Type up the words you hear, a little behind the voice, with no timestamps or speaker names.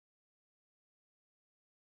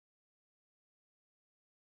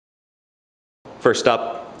First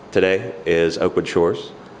stop today is Oakwood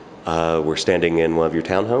Shores. We're standing in one of your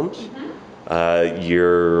townhomes.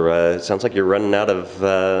 Sounds like you're running out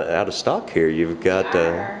of stock here. You've got.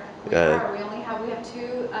 We are. We have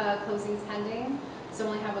two closings pending, so we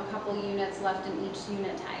only have a couple units left in each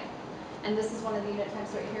unit type. And this is one of the unit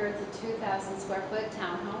types right here. It's a 2,000 square foot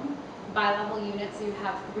townhome, bi-level unit. So you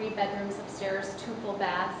have 3 bedrooms upstairs, 2 full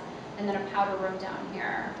baths, and then a powder room down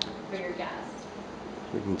here for your guests.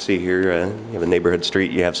 You can see here you have a neighborhood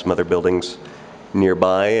street. You have some other buildings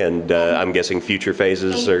nearby, and I'm guessing future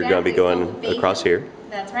phases are going to be going across here.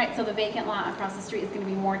 That's right. So the vacant lot across the street is going to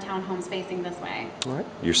be more townhomes facing this way. All right.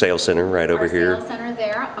 Your sales center right over here. Our sales center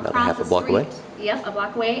there. About half a block away. Yep, a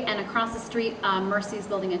block away. And across the street, Mercy's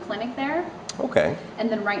building a clinic there. Okay. And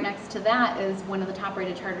then right next to that is one of the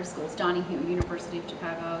top-rated charter schools, Donahue, University of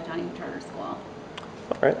Chicago, Donahue Charter School.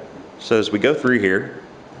 All right. So as we go through here,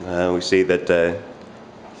 we see that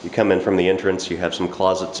you come in from the entrance, you have some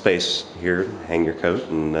closet space here, hang your coat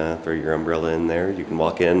and throw your umbrella in there. You can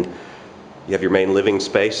walk in, you have your main living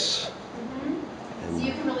space. So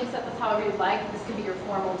you can really set this however you'd like. This could be your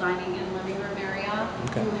formal dining and living room area.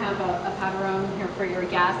 Okay. You have a powder room here for your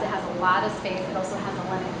guests. It has a lot of space. It also has a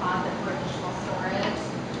linen closet for additional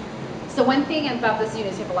storage. So one thing about this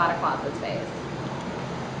unit is you have a lot of closet space.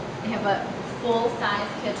 You have a full-size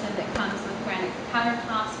kitchen that comes with granite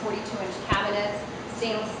countertops, 42-inch cabinets,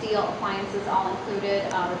 stainless steel appliances all included,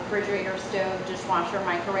 refrigerator, stove, dishwasher,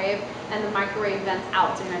 microwave, and the microwave vents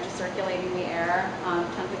out so you're not just circulating the air,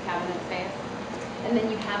 tons of cabinet space. And then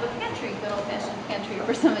you have a pantry, good old-fashioned pantry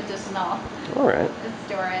for some additional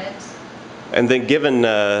storage. And then given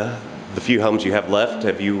the few homes you have left,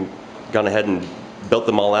 have you gone ahead and built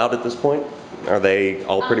them all out at this point? Are they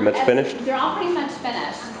all pretty much finished? They're all pretty much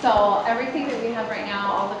finished. So everything that we have right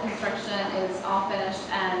now, all the construction is all finished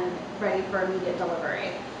and ready for immediate delivery.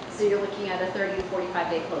 So you're looking at a 30 to 45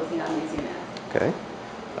 day closing on these units. Okay.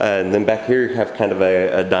 And then back here you have kind of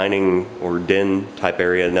a dining or den type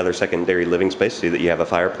area, another secondary living space. See that you have a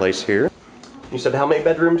fireplace here. You said how many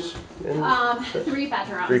bedrooms? 3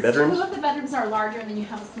 bedrooms. 3 bedrooms? 2 of the bedrooms are larger and then you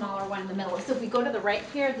have a smaller one in the middle. So if we go to the right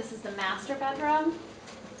here, this is the master bedroom.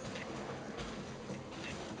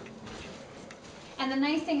 And the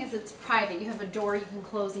nice thing is it's private. You have a door you can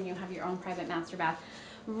close and you have your own private master bath.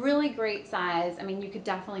 Really great size. I mean, you could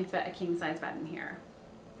definitely fit a king size bed in here.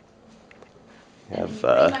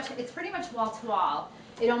 It's pretty much wall to wall.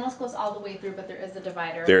 It almost goes all the way through, but there is a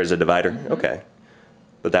divider. There is a divider? Okay.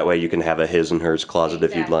 But that way you can have a his and hers closet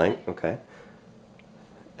if you'd like. Okay.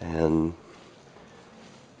 And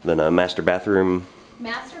then a master bathroom.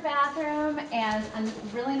 Master bathroom, and a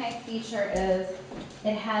really nice feature is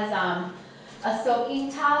it has a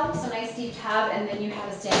soaking tub, so nice deep tub, and then you have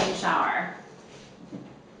a standing shower.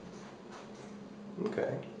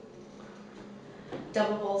 Okay.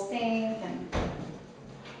 Double bowl sink,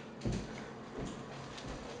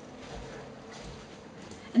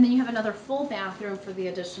 and then you have another full bathroom for the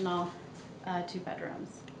additional 2 bedrooms.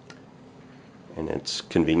 And it's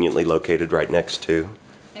conveniently located right next to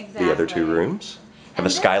the other 2 rooms. Have a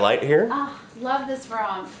skylight here. Love this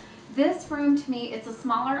room. This room, to me, it's a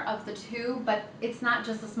smaller of the 2, but it's not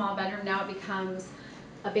just a small bedroom. Now it becomes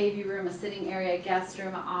a baby room, a sitting area, a guest room,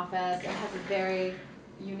 an office. It has a very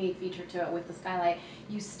unique feature to it with the skylight.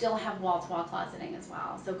 You still have wall-to-wall closeting as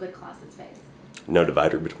well, so good closet space. No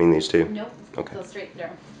divider between these 2? Nope. Okay. Go straight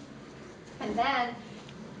through. And then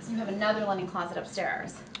you have another linen closet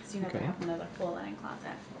upstairs. So you have another full linen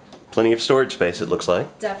closet. Plenty of storage space, it looks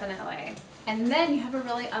like. Definitely. And then you have a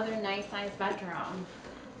really other nice sized bedroom.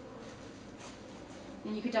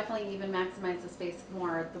 And you could definitely even maximize the space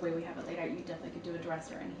more the way we have it laid out. You definitely could do a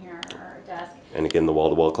dresser in here or a desk. And again, the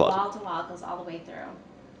wall-to-wall closet. Wall-to-wall goes all the way through.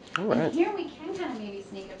 All right. And here we can kind of maybe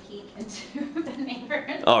sneak a peek into the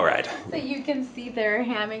neighbors. All right. So you can see their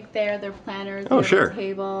hammock there, their planters, their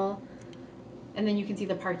table. And then you can see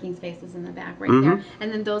the parking spaces in the back right there.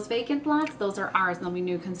 And then those vacant lots, those are ours, and there'll be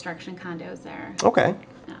new construction condos there. Okay.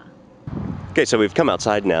 Yeah. Okay, so we've come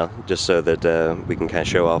outside now, just so that we can kind of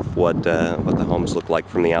show off what the homes look like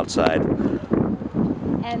from the outside.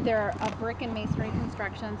 And they're a brick and masonry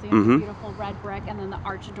construction, so you have a beautiful red brick, and then the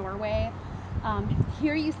arch doorway.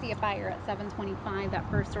 Here you see a buyer at $725. That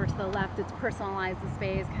first door to the left, it's personalized the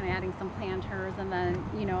space, kind of adding some planters, and then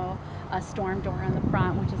a storm door on the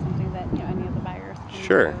front, which is something that any of the buyers can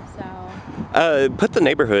do. So put the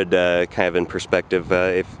neighborhood kind of in perspective.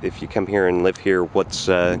 If you come here and live here, what's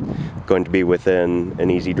going to be within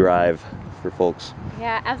an easy drive for folks?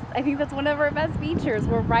 Yeah, I think that's one of our best features.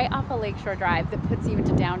 We're right off a Lakeshore Drive that puts you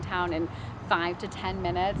into downtown in 5 to 10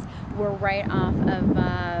 minutes. We're right off of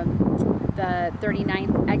the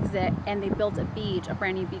 39th exit, and they built a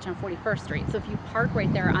brand new beach on 41st Street. So if you park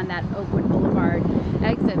right there on that Oakwood Boulevard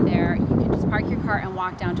exit there, you can just park your car and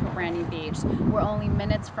walk down to a brand new beach. We're only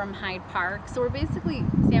minutes from Hyde Park, so we're basically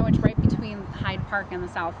sandwiched right between Hyde Park and the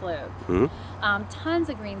South Loop. Tons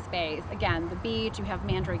of green space. Again, the beach, you have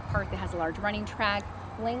Mandrake Park that has a large running track.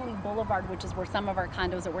 Langley Boulevard, which is where some of our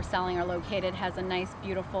condos that we're selling are located, has a nice,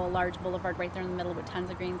 beautiful, large boulevard right there in the middle with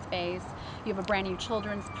tons of green space. You have a brand new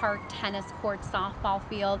children's park, tennis court, softball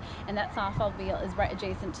field, and that softball field is right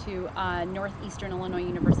adjacent to Northeastern Illinois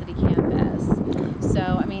University campus. So,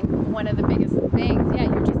 I mean, one of the biggest things, yeah,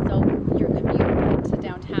 your commute to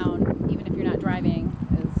downtown, even if you're not driving,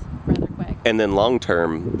 is rather quick. And then long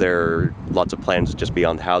term, there are lots of plans just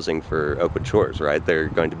beyond housing for Oakwood Shores, right? They're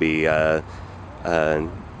going to be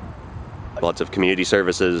lots of community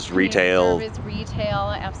services, retail.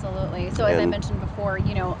 Retail, absolutely. So as I mentioned before,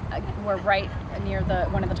 you know, we're right near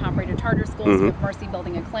one of the top-rated charter schools. We have Mercy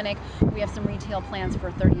building a clinic. We have some retail plans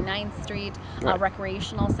for 39th Street,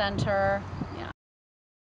 recreational center. Yeah.